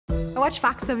watch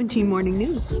Fox 17 Morning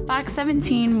News. Fox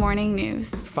 17 Morning News.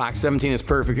 Fox 17 is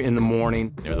perfect in the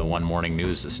morning. They're the one morning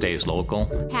news that stays local.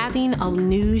 Having a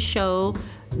news show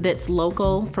that's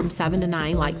local from 7 to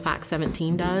 9 like Fox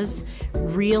 17 does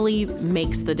really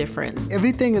makes the difference.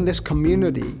 Everything in this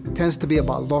community tends to be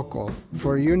about local.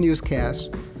 For your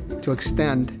newscast to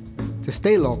extend, to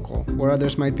stay local, where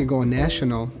others might be going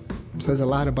national, says a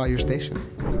lot about your station.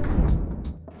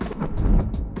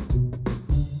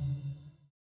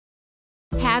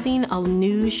 Having a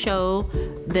news show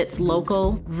that's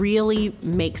local really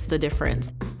makes the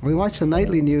difference. We watch the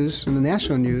nightly news and the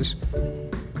national news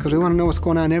because we want to know what's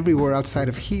going on everywhere outside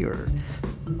of here.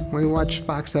 We watch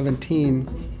Fox 17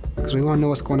 because we want to know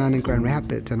what's going on in Grand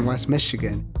Rapids and West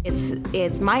Michigan.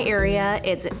 It's my area.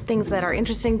 It's things that are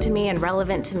interesting to me and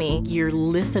relevant to me. You're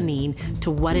listening to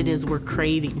what it is we're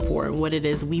craving for, what it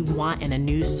is we want in a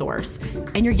news source,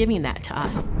 and you're giving that to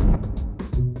us.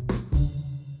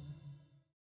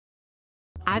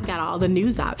 I've got all the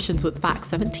news options with Fox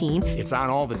 17. It's on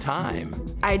all the time.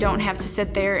 I don't have to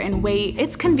sit there and wait.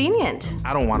 It's convenient.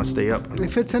 I don't want to stay up. It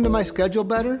fits into my schedule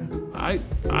better. I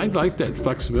like that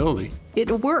flexibility. It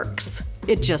works.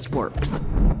 It just works.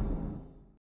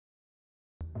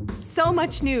 So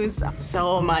much news.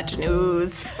 So much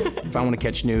news. If I want to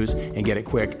catch news and get it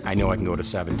quick, I know I can go to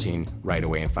 17 right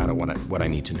away and find out what I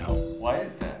need to know. Why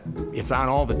is that? It's on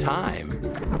all the time.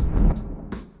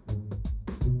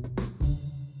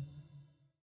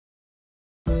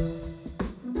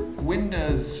 When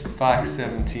does Fox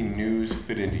 17 News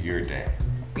fit into your day?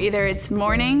 Either it's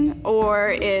morning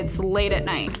or it's late at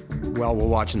night. Well, we'll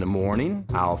watch in the morning.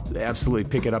 I'll absolutely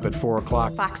pick it up at 4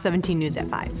 o'clock. Fox 17 News at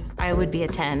 5. I would be a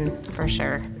 10 for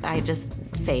sure. I just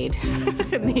fade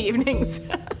in the evenings.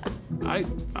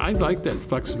 I like that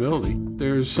flexibility.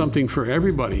 There's something for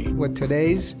everybody. With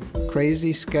today's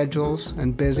crazy schedules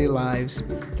and busy lives,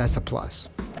 that's a plus.